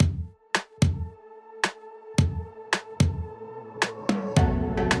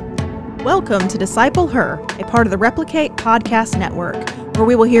Welcome to Disciple Her, a part of the Replicate Podcast Network, where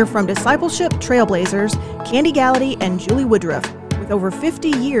we will hear from discipleship trailblazers Candy Gallaty and Julie Woodruff. With over 50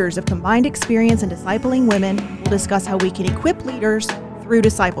 years of combined experience in discipling women, we'll discuss how we can equip leaders through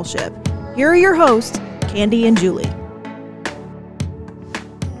discipleship. Here are your hosts, Candy and Julie.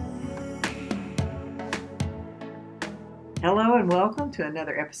 Hello and welcome to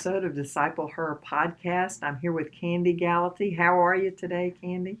another episode of Disciple Her Podcast. I'm here with Candy Gallaty. How are you today,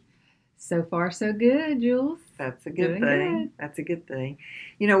 Candy? So far, so good, Jules. That's a good thing. That's a good thing.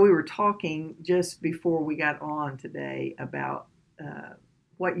 You know, we were talking just before we got on today about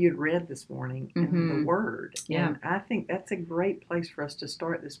what you'd read this morning in the Word. Yeah. And I think that's a great place for us to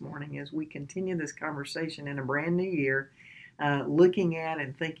start this morning as we continue this conversation in a brand new year, looking at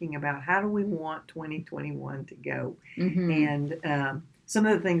and thinking about how do we want 2021 to go. And some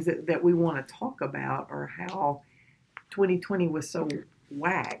of the things that we want to talk about are how 2020 was so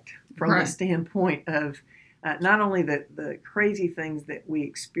whacked from the standpoint of not only the crazy things that we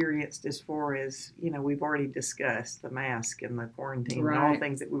experienced as far as, you know, we've already discussed the mask and the quarantine and all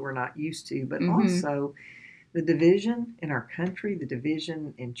things that we were not used to, but also the division in our country, the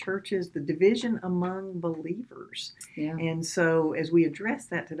division in churches, the division among believers. Yeah. And so as we address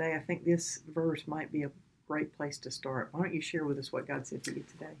that today, I think this verse might be a great place to start. Why don't you share with us what God said to you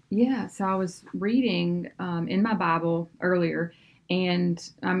today? Yeah, so I was reading in my Bible earlier, and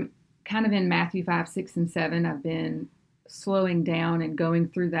I'm kind of in Matthew 5, 6, and 7. I've been slowing down and going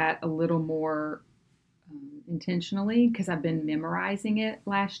through that a little more intentionally because I've been memorizing it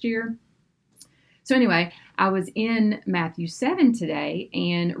last year. So anyway, I was in Matthew 7 today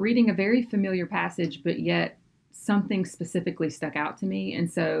and reading a very familiar passage, but yet something specifically stuck out to me. And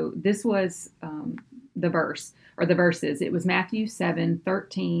so this was the verses. It was Matthew 7,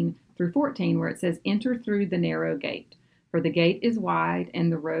 13 through 14, where it says, "Enter through the narrow gate. For the gate is wide and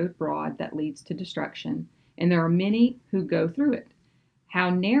the road broad that leads to destruction, and there are many who go through it. How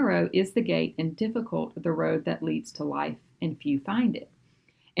narrow is the gate and difficult the road that leads to life, and few find it."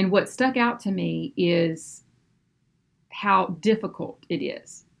 And what stuck out to me is how difficult it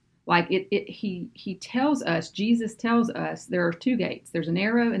is. Like he tells us, Jesus tells us there are two gates. There's a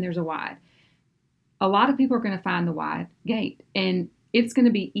narrow and there's a wide. A lot of people are going to find the wide gate, and it's going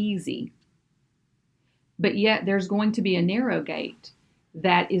to be easy. But yet there's going to be a narrow gate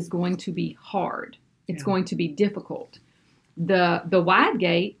that is going to be hard. It's going to be difficult. The wide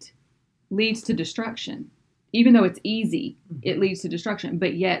gate leads to destruction. Even though it's easy, it leads to destruction.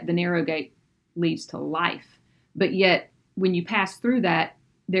 But yet the narrow gate leads to life. But yet when you pass through that,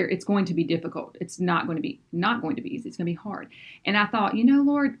 it's going to be difficult. It's not going to be easy. It's going to be hard. And I thought, you know,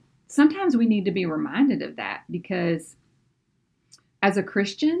 Lord, sometimes we need to be reminded of that, because as a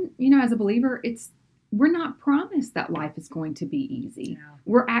Christian, you know, as a believer, we're not promised that life is going to be easy. Yeah.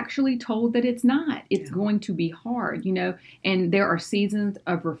 We're actually told that it's not. It's going to be hard, you know, and there are seasons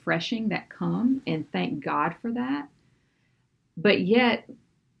of refreshing that come, and thank God for that. But yet,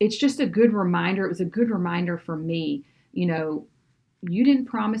 it's just a good reminder. It was a good reminder for me, you know, you didn't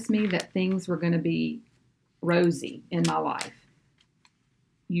promise me that things were going to be rosy in my life.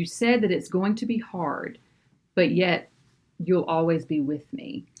 You said that it's going to be hard, but yet you'll always be with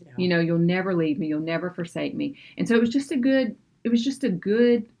me. Yeah. You know, you'll never leave me. You'll never forsake me. And so it was just a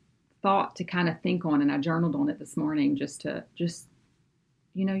good thought to kind of think on. And I journaled on it this morning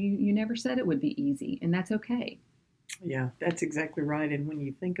you know, you never said it would be easy, and that's okay. Yeah, that's exactly right. And when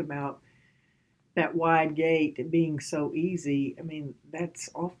you think about that wide gate being so easy, I mean, that's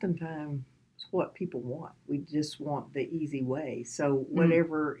oftentimes what people want. We just want the easy way. So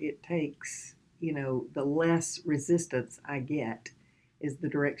whatever it takes, you know, the less resistance I get is the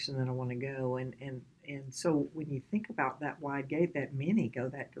direction that I want to go. And so when you think about that wide gate, that many go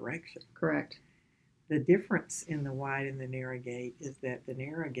that direction. Correct. The difference in the wide and the narrow gate is that the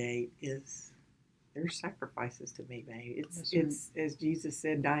narrow gate there's sacrifices to be made. It's as Jesus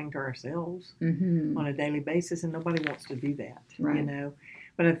said, dying to ourselves on a daily basis, and nobody wants to do that, you know.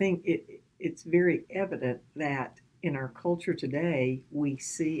 But I think it's very evident that in our culture today, we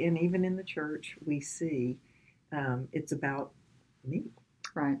see, and even in the church, we see it's about me.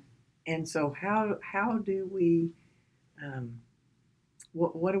 Right. And so how do we,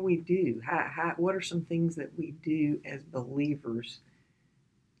 what do we do? What are some things that we do as believers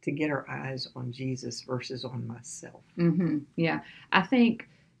to get our eyes on Jesus versus on myself? Yeah. I think,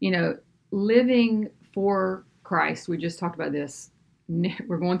 you know, living for Christ, we just talked about this.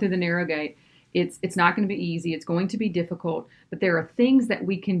 We're going through the narrow gate. It's not going to be easy. It's going to be difficult, but there are things that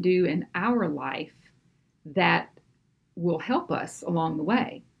we can do in our life that will help us along the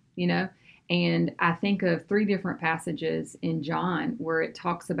way, you know, And I think of 3 different passages in John where it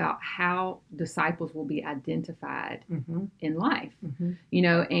talks about how disciples will be identified in life.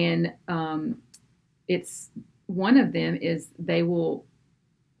 And it's one of them is they will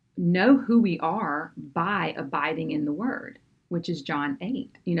know who we are by abiding in the Word, which is John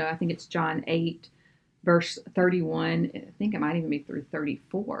 8. I think it's John 8, verse 31. I think it might even be through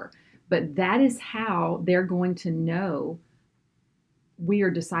 34. But that is how they're going to know we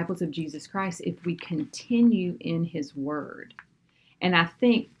are disciples of Jesus Christ if we continue in His Word. And I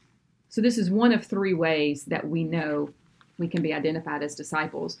think, so this is one of 3 ways that we know we can be identified as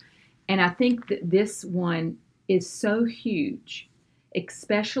disciples. And I think that this one is so huge,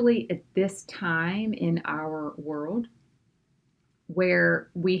 especially at this time in our world where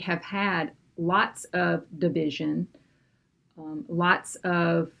we have had lots of division, lots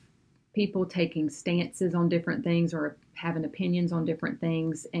of people taking stances on different things or having opinions on different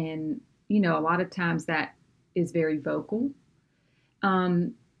things. And, a lot of times that is very vocal,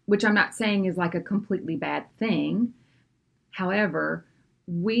 which I'm not saying is like a completely bad thing. However,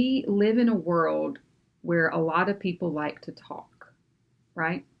 we live in a world where a lot of people like to talk,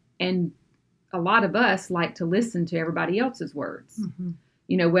 right? And a lot of us like to listen to everybody else's words,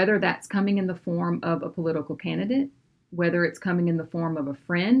 whether that's coming in the form of a political candidate, whether it's coming in the form of a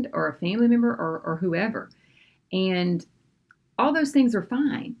friend or a family member or whoever. And all those things are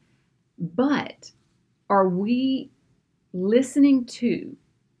fine. But are we listening to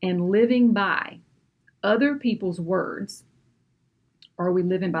and living by other people's words, or are we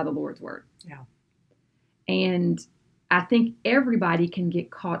living by the Lord's word? Yeah. And I think everybody can get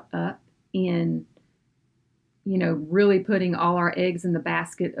caught up in, really putting all our eggs in the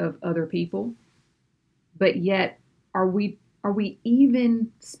basket of other people. But yet, are we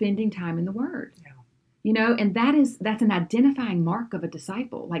even spending time in the Word? Yeah. And that's an identifying mark of a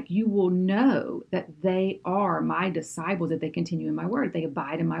disciple. Like, you will know that they are my disciples if they continue in my Word. They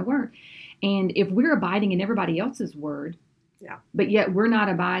abide in my Word. And if we're abiding in everybody else's Word, but yet we're not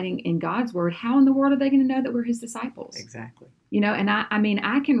abiding in God's Word, how in the world are they going to know that we're His disciples? Exactly. And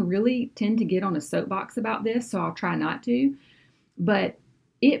I can really tend to get on a soapbox about this, so I'll try not to. But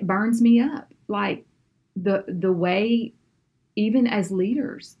it burns me up. Like, the way, even as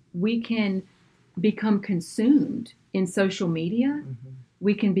leaders, we can become consumed in social media.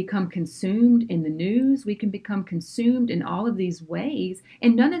 We can become consumed in the news. We can become consumed in all of these ways.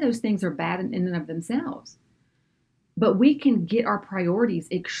 And none of those things are bad in and of themselves. But we can get our priorities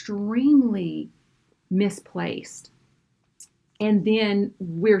extremely misplaced. And then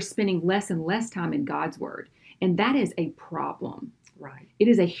we're spending less and less time in God's Word. And that is a problem. Right. It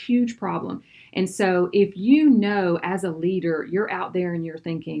is a huge problem. And so if as a leader, you're out there and you're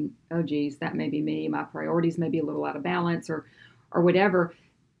thinking, oh, geez, that may be me. My priorities may be a little out of balance or whatever.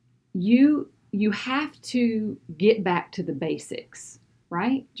 You have to get back to the basics,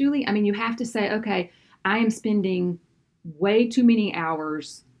 right, Julie? I mean, you have to say, okay, I am spending way too many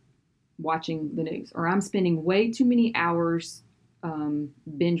hours watching the news, or I'm spending way too many hours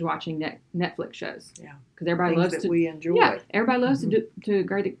binge watching Netflix shows. Yeah, because everybody things loves that we enjoy. Yeah, everybody loves to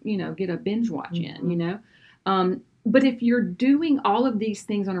get a binge watch in. But if you're doing all of these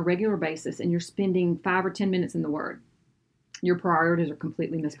things on a regular basis and you're spending 5 or 10 minutes in the Word, your priorities are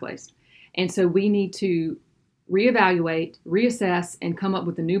completely misplaced. And so we need to reevaluate, reassess, and come up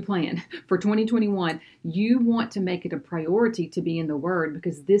with a new plan for 2021. You want to make it a priority to be in the Word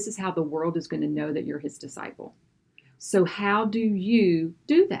because this is how the world is going to know that you're His disciple. So how do you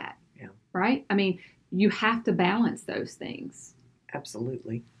do that? Yeah. Right? I mean, you have to balance those things.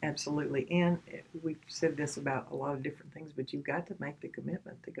 Absolutely. Absolutely. And we've said this about a lot of different things, but you've got to make the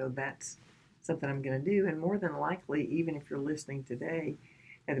commitment to go, that's something I'm going to do. And more than likely, even if you're listening today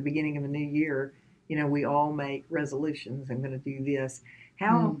at the beginning of a new year, we all make resolutions. I'm going to do this.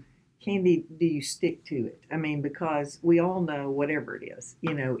 How, Candy, do you stick to it? I mean, because we all know whatever it is,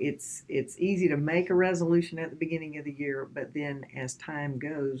 it's easy to make a resolution at the beginning of the year, but then as time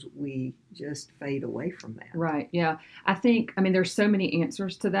goes, we just fade away from that. Right. Yeah. There's so many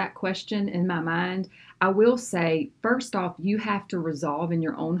answers to that question in my mind. I will say, first off, you have to resolve in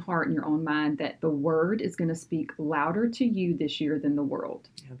your own heart and your own mind that the Word is going to speak louder to you this year than the world.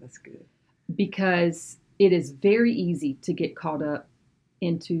 Yeah, that's good. Because it is very easy to get caught up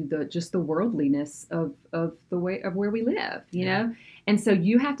into the worldliness of the way of where we live, you know? And so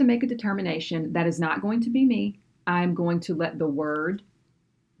you have to make a determination that is not going to be me. I'm going to let the Word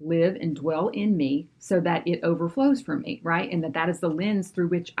live and dwell in me so that it overflows from me, right? And that is the lens through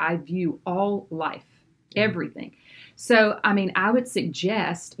which I view all life. Everything. So, I mean, I would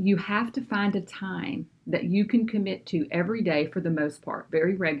suggest you have to find a time that you can commit to every day for the most part,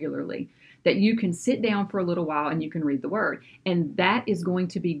 very regularly, that you can sit down for a little while and you can read the Word. And that is going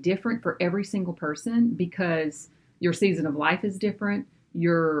to be different for every single person because your season of life is different.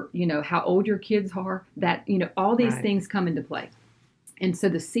 How old your kids are, that, all these things come into play. And so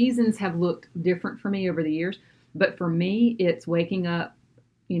the seasons have looked different for me over the years. But for me, it's waking up,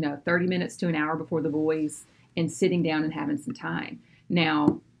 30 minutes to an hour before the boys and sitting down and having some time.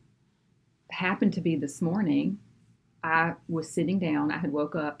 Now, happened to be this morning, I was sitting down. I had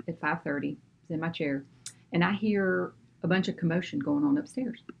woke up at 5:30, was in my chair, and I hear a bunch of commotion going on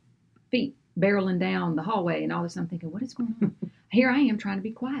upstairs. Feet barreling down the hallway and all this. I'm thinking, what is going on? Here I am trying to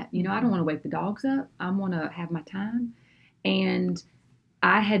be quiet. I don't want to wake the dogs up. I want to have my time. And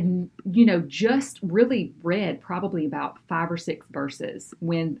I had, just really read probably about 5 or 6 verses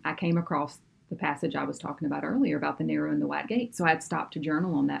when I came across the passage I was talking about earlier about the narrow and the wide gate. So I had stopped to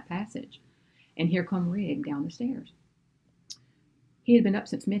journal on that passage. And here come Rig down the stairs. He had been up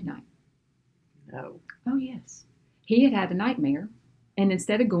since midnight. No. Oh, yes. He had had a nightmare. And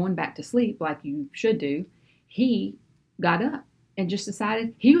instead of going back to sleep like you should do, he got up and just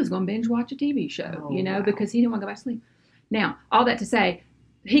decided he was going to binge watch a TV show, wow. because he didn't want to go back to sleep. Now, all that to say,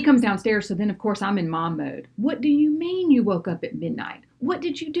 he comes downstairs, so then, of course, I'm in mom mode. What do you mean you woke up at midnight? What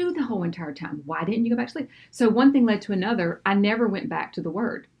did you do the whole entire time? Why didn't you go back to sleep? So one thing led to another. I never went back to the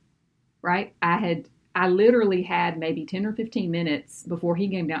Word, right? I literally had maybe 10 or 15 minutes before he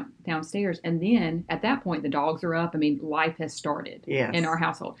came downstairs. And then at that point, the dogs are up. I mean, life has started in our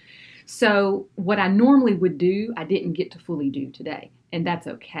household. So what I normally would do, I didn't get to fully do today. And that's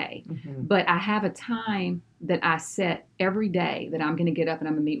okay. Mm-hmm. But I have a time that I set every day that I'm going to get up and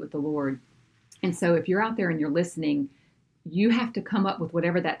I'm going to meet with the Lord. And so if you're out there and you're listening, you have to come up with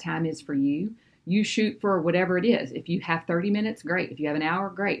whatever that time is for you. You shoot for whatever it is. If you have 30 minutes, great. If you have an hour,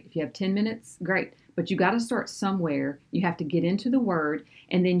 great. If you have 10 minutes, great. But you got to start somewhere. You have to get into the Word,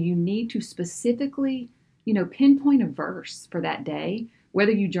 and then you need to specifically, pinpoint a verse for that day,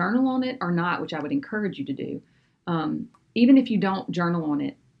 whether you journal on it or not, which I would encourage you to do. Even if you don't journal on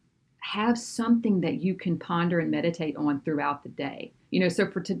it, have something that you can ponder and meditate on throughout the day.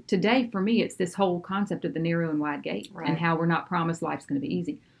 So for today, for me, it's this whole concept of the narrow and wide gate and how we're not promised life's going to be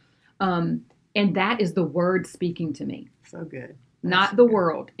easy. And that is the Word speaking to me. So good. Not the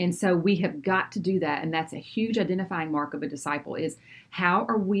world. And so we have got to do that. And that's a huge identifying mark of a disciple is how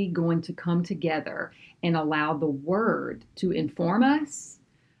are we going to come together and allow the Word to inform us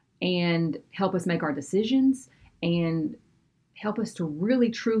and help us make our decisions and help us to really,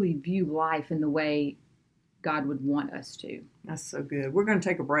 truly view life in the way God would want us to. That's so good. We're going to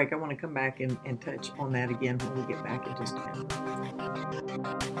take a break. I want to come back and touch on that again when we get back in just a minute.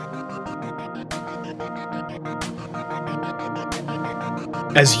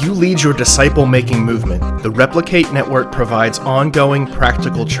 As you lead your disciple-making movement, the Replicate Network provides ongoing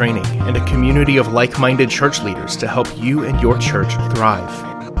practical training and a community of like-minded church leaders to help you and your church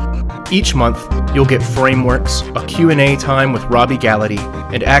thrive. Each month, you'll get frameworks, a Q&A time with Robbie Gallaty,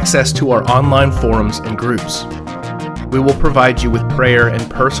 and access to our online forums and groups. We will provide you with prayer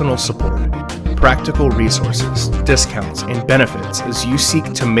and personal support, practical resources, discounts, and benefits as you seek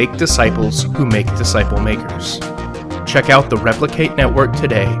to make disciples who make disciple makers. Check out the Replicate Network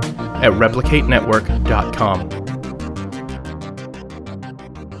today at replicatenetwork.com.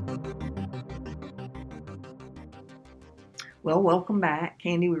 Well, welcome back.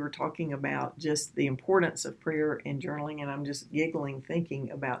 Candy, we were talking about just the importance of prayer and journaling, and I'm just giggling thinking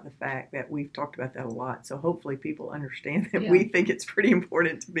about the fact that we've talked about that a lot. So hopefully people understand that we think it's pretty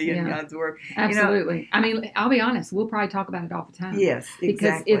important to be in God's Word. Absolutely. I mean, I'll be honest, we'll probably talk about it all the time. Yes,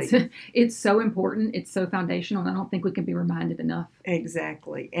 exactly. Because it's so important, it's so foundational, and I don't think we can be reminded enough.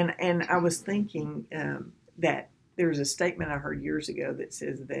 Exactly. And I was thinking that there's a statement I heard years ago that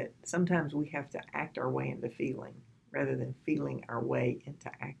says that sometimes we have to act our way into feeling rather than feeling our way into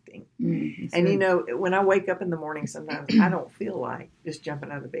acting. And when I wake up in the morning, sometimes I don't feel like just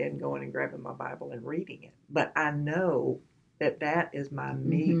jumping out of bed and going and grabbing my Bible and reading it. But I know that is my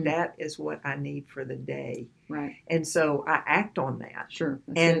me. That is what I need for the day. Right. And so I act on that. Sure.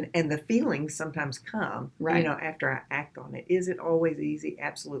 And the feelings sometimes come, after I act on it. Is it always easy?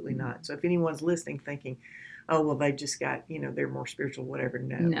 Absolutely not. So if anyone's listening thinking, oh, well, they just got, they're more spiritual, whatever.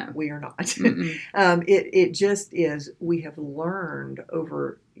 No, we are not. It just is, we have learned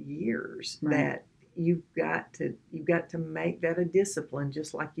over years that you've got to make that a discipline,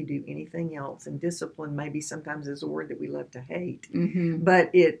 just like you do anything else. And discipline maybe sometimes is a word that we love to hate, but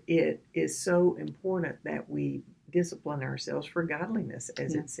it is so important that we discipline ourselves for godliness,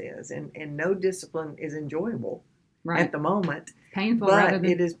 as Yeah. it says. And no discipline is enjoyable Right. at the moment, Painful but rather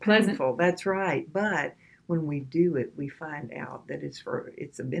than it is pleasant. painful. That's right. But when we do it, we find out that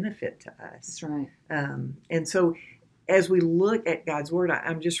it's a benefit to us. That's right. And so, as we look at God's Word,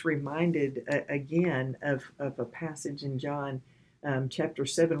 I'm just reminded again of a passage in John chapter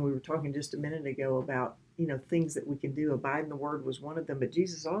 7. We were talking just a minute ago about, things that we can do. Abide in the Word was one of them. But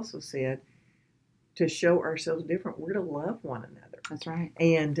Jesus also said to show ourselves different, we're to love one another. That's right.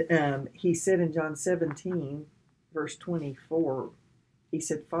 And he said in John 17, verse 24, he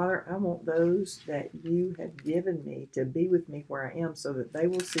said, Father, I want those that you have given me to be with me where I am, so that they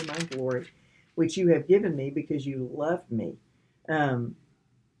will see my glory, which you have given me because you loved me.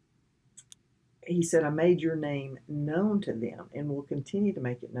 He said, I made your name known to them and will continue to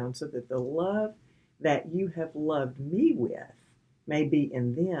make it known, so that the love that you have loved me with may be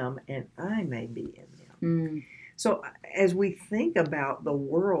in them and I may be in them. So as we think about the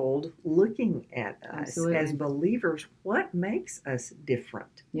world looking at us Absolutely. as believers, what makes us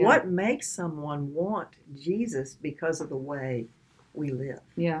different? Yeah. What makes someone want Jesus because of the way we live?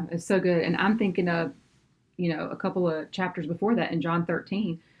 Yeah, it's so good. And I'm thinking of, a couple of chapters before that in John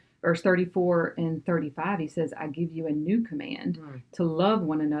 13, verse 34 and 35, he says, I give you a new command to love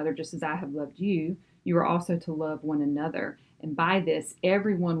one another just as I have loved you. You are also to love one another. And by this,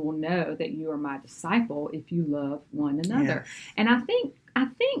 everyone will know that you are my disciple if you love one another. Yes. And I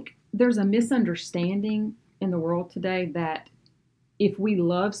think there's a misunderstanding in the world today that if we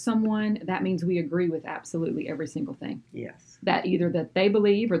love someone, that means we agree with absolutely every single thing. Yes. That either that they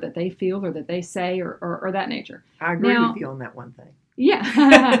believe or that they feel or that they say or that nature. I agree with you on that one thing.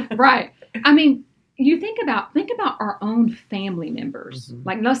 Yeah, right. I mean, you think about our own family members. Mm-hmm.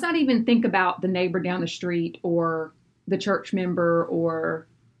 Like, let's not even think about the neighbor down the street or the church member or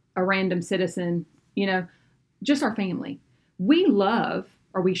a random citizen, just our family. We love,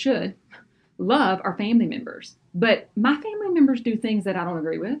 or we should love our family members. But my family members do things that I don't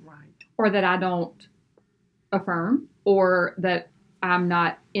agree with, Right. or that I don't affirm, or that I'm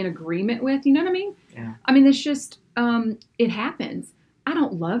not in agreement with. You know what I mean? Yeah. I mean, it's just, it happens. I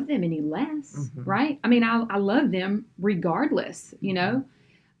don't love them any less, right? I mean, I love them regardless, even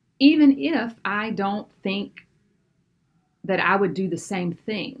if I don't think that I would do the same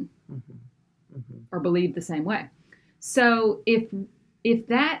thing or believe the same way. So if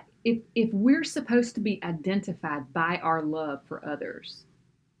we're supposed to be identified by our love for others,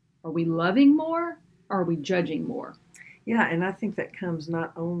 are we loving more or are we judging more? Yeah, and I think that comes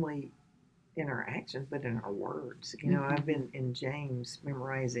not only in our actions, but in our words. I've been in James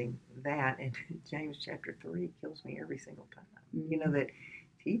memorizing that, and James chapter 3 kills me every single time. That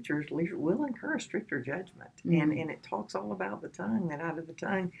teachers, leaders will incur a stricter judgment. And it talks all about the tongue, that out of the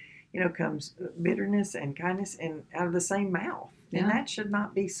tongue, comes bitterness and kindness, and out of the same mouth. Yeah. And that should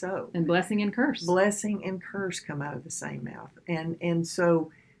not be so. And blessing and curse. Blessing and curse come out of the same mouth. And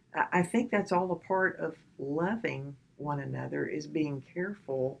so I think that's all a part of loving one another, is being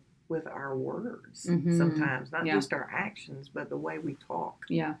careful with our words sometimes, not just our actions, but the way we talk.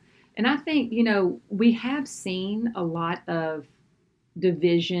 Yeah. And I think, we have seen a lot of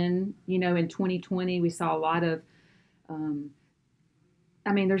division, in 2020. We saw a lot of,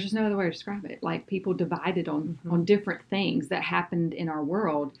 there's just no other way to describe it. Like, people divided on different things that happened in our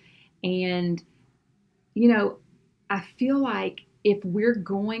world. And, I feel like if we're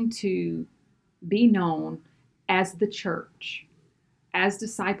going to be known as the church, as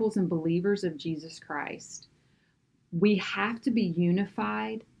disciples and believers of Jesus Christ, we have to be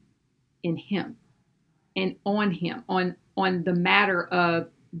unified in Him and on Him, on the matter of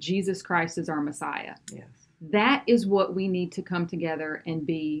Jesus Christ as our Messiah. Yes. That is what we need to come together and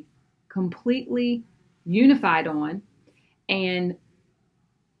be completely unified on. And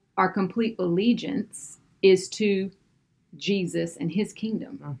our complete allegiance is to Jesus and His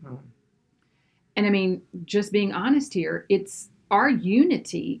kingdom. And just being honest here, our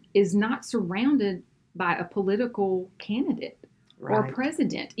unity is not surrounded by a political candidate or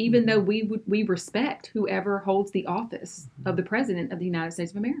president, even though we respect whoever holds the office of the President of the United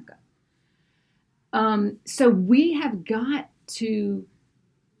States of America. So we have got to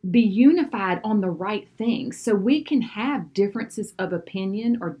be unified on the right things, so we can have differences of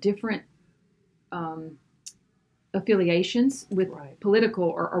opinion or different affiliations with political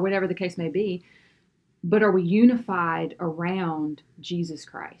or whatever the case may be. But are we unified around Jesus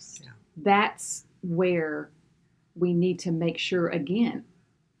Christ? Yeah. That's where we need to make sure, again,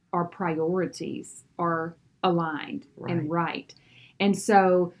 our priorities are aligned and right. And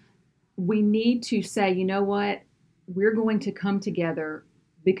so we need to say, you know what? We're going to come together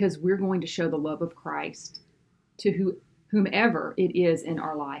because we're going to show the love of Christ to whomever it is in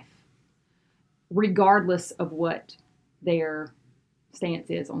our life, regardless of what their stance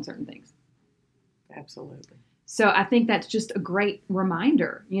is on certain things. Absolutely. So I think that's just a great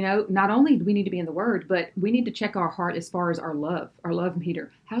reminder. Not only do we need to be in the Word, but we need to check our heart as far as our love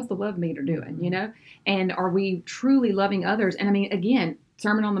meter. How's the love meter doing, Mm-hmm. And are we truly loving others? And I mean, again,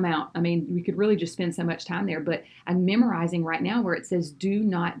 Sermon on the Mount. I mean, we could really just spend so much time there, but I'm memorizing right now where it says, do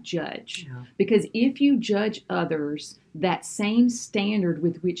not judge. Yeah. Because if you judge others, that same standard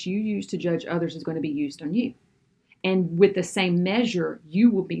with which you use to judge others is going to be used on you. And with the same measure,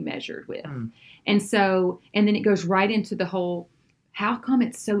 you will be measured with. And then it goes right into the whole, how come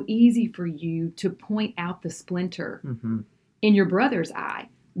it's so easy for you to point out the splinter in your brother's eye,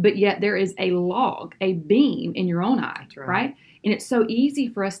 but yet there is a log, a beam in your own eye, right? And it's so easy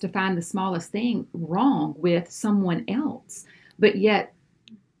for us to find the smallest thing wrong with someone else, but yet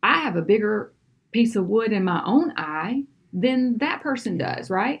I have a bigger piece of wood in my own eye than that person does,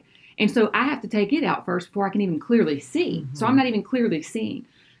 right? And so I have to take it out first before I can even clearly see. So I'm not even clearly seeing.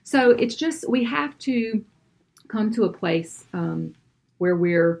 So it's just, we have to come to a place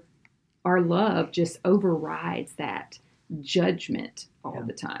where our love just overrides that judgment all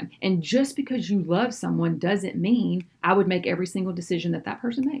the time. And just because you love someone doesn't mean I would make every single decision that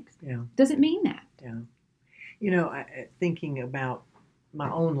person makes. Doesn't mean that. Thinking about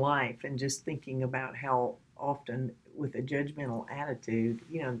my own life and just thinking about how often with a judgmental attitude,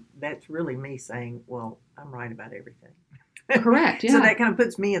 that's really me saying, well, I'm right about everything. Correct. Yeah. So that kind of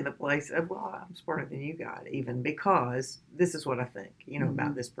puts me in the place of, well, I'm smarter than you, God, even because this is what I think,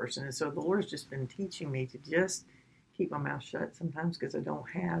 about this person. And so the Lord's just been teaching me to just keep my mouth shut sometimes because I don't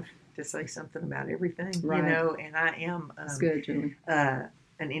have to say something about everything, and I am That's good, Julie. An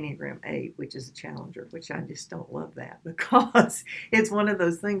Enneagram 8, which is a challenger, which I just don't love that because it's one of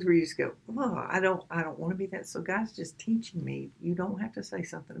those things where you just go, oh, I don't want to be that. So God's just teaching me, you don't have to say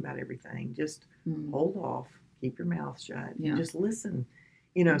something about everything. Just hold off. Keep your mouth shut and just listen,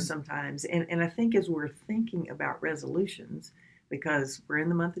 sometimes. And I think as we're thinking about resolutions, because we're in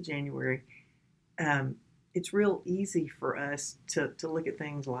the month of January, it's real easy for us to look at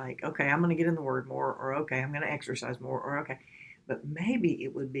things like, okay, I'm going to get in the Word more, or okay, I'm going to exercise more, or okay. But maybe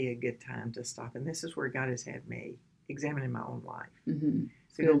it would be a good time to stop. And this is where God has had me examining my own life.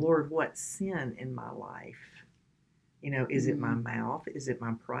 So go, Lord, what sin in my life? Is it my mouth? Is it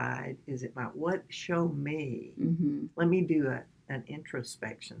my pride? Is it what? Show me. Let me do an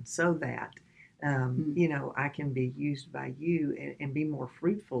introspection so that, I can be used by you and be more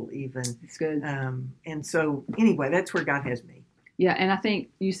fruitful even. That's good. And so anyway, that's where God has me. Yeah. And I think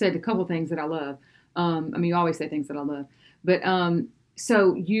you said a couple things that I love. You always say things that I love, but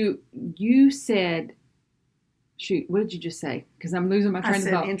so you said, shoot, what did you just say? Because I'm losing my train of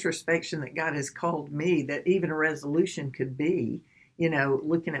thought. I said introspection, that God has called me, that even a resolution could be,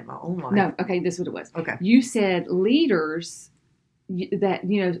 looking at my own life. No, okay, this is what it was. Okay. You said leaders that,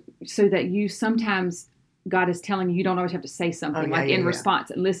 so that you sometimes, God is telling you don't always have to say something in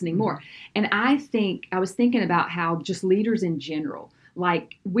response and listening more. And I was thinking about how just leaders in general,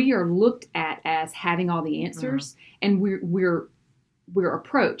 like we are looked at as having all the answers and we're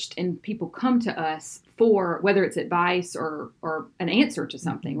approached and people come to us for whether it's advice or an answer to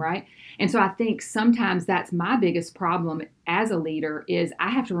something, right? And so I think sometimes that's my biggest problem as a leader is I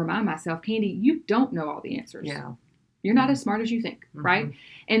have to remind myself, Candy, you don't know all the answers. Yeah. You're not as smart as you think, right?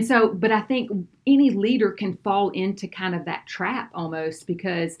 And so, but I think any leader can fall into kind of that trap almost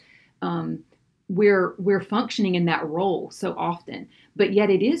because we're functioning in that role so often. But yet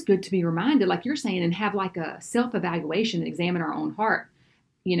it is good to be reminded, like you're saying, and have like a self-evaluation and examine our own heart.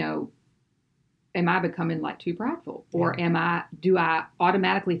 Am I becoming like too prideful? Or do I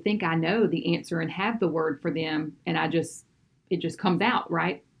automatically think I know the answer and have the word for them and it just comes out,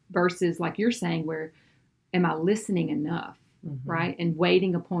 right? Versus like you're saying, where am I listening enough, right? And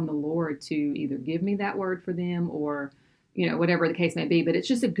waiting upon the Lord to either give me that word for them or, whatever the case may be. But it's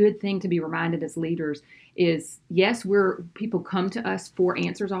just a good thing to be reminded as leaders is, yes, people come to us for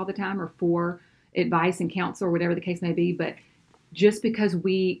answers all the time or for advice and counsel or whatever the case may be. But just because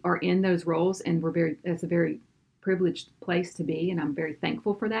we are in those roles and that's a very privileged place to be. And I'm very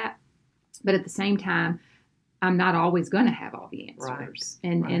thankful for that. But at the same time, I'm not always going to have all the answers.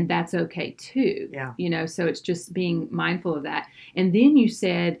 Right. And that's okay too. Yeah. So it's just being mindful of that. And then you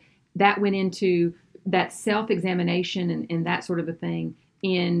said that went into that self-examination and that sort of a thing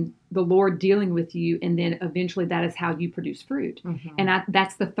in the Lord dealing with you. And then eventually that is how you produce fruit. And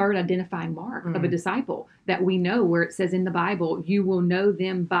that's the third identifying mark of a disciple that we know, where it says in the Bible, you will know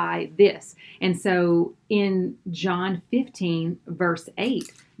them by this. And so in John 15 verse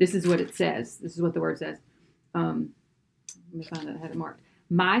 8, this is what it says. This is what the word says. let me find it, I had it marked.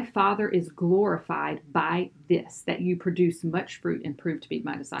 My Father is glorified by this, that you produce much fruit and prove to be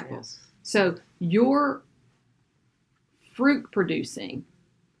my disciples. Yes. So your fruit producing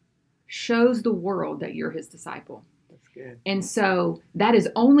shows the world that you're his disciple. That's good. And so that is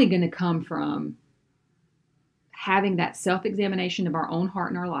only going to come from having that self-examination of our own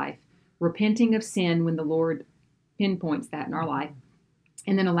heart and our life, repenting of sin when the Lord pinpoints that in our life,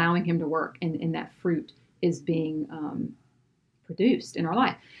 and then allowing him to work, and that fruit is being produced in our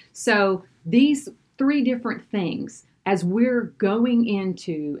life. So these three different things, as we're going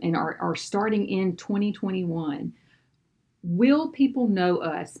into and are starting in 2021, will people know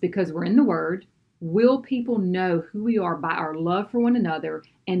us because we're in the Word? Will people know who we are by our love for one another?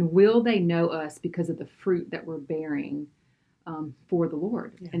 And will they know us because of the fruit that we're bearing for the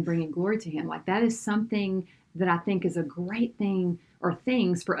Lord and bringing glory to him? Like, that is something that I think is a great thing, or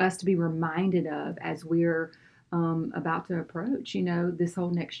things for us to be reminded of as we're about to approach, this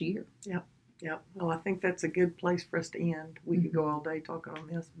whole next year. Yep. Well, I think that's a good place for us to end. We could go all day talking on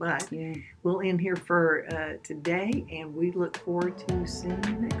this, but we'll end here for today, and we look forward to seeing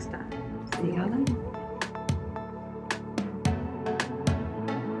you next time. See you later.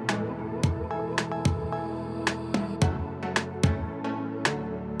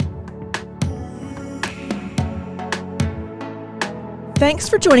 Thanks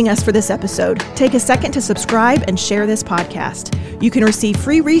for joining us for this episode. Take a second to subscribe and share this podcast. You can receive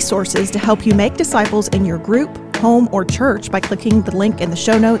free resources to help you make disciples in your group, home, or church by clicking the link in the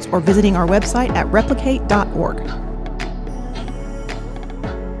show notes or visiting our website at replicate.org.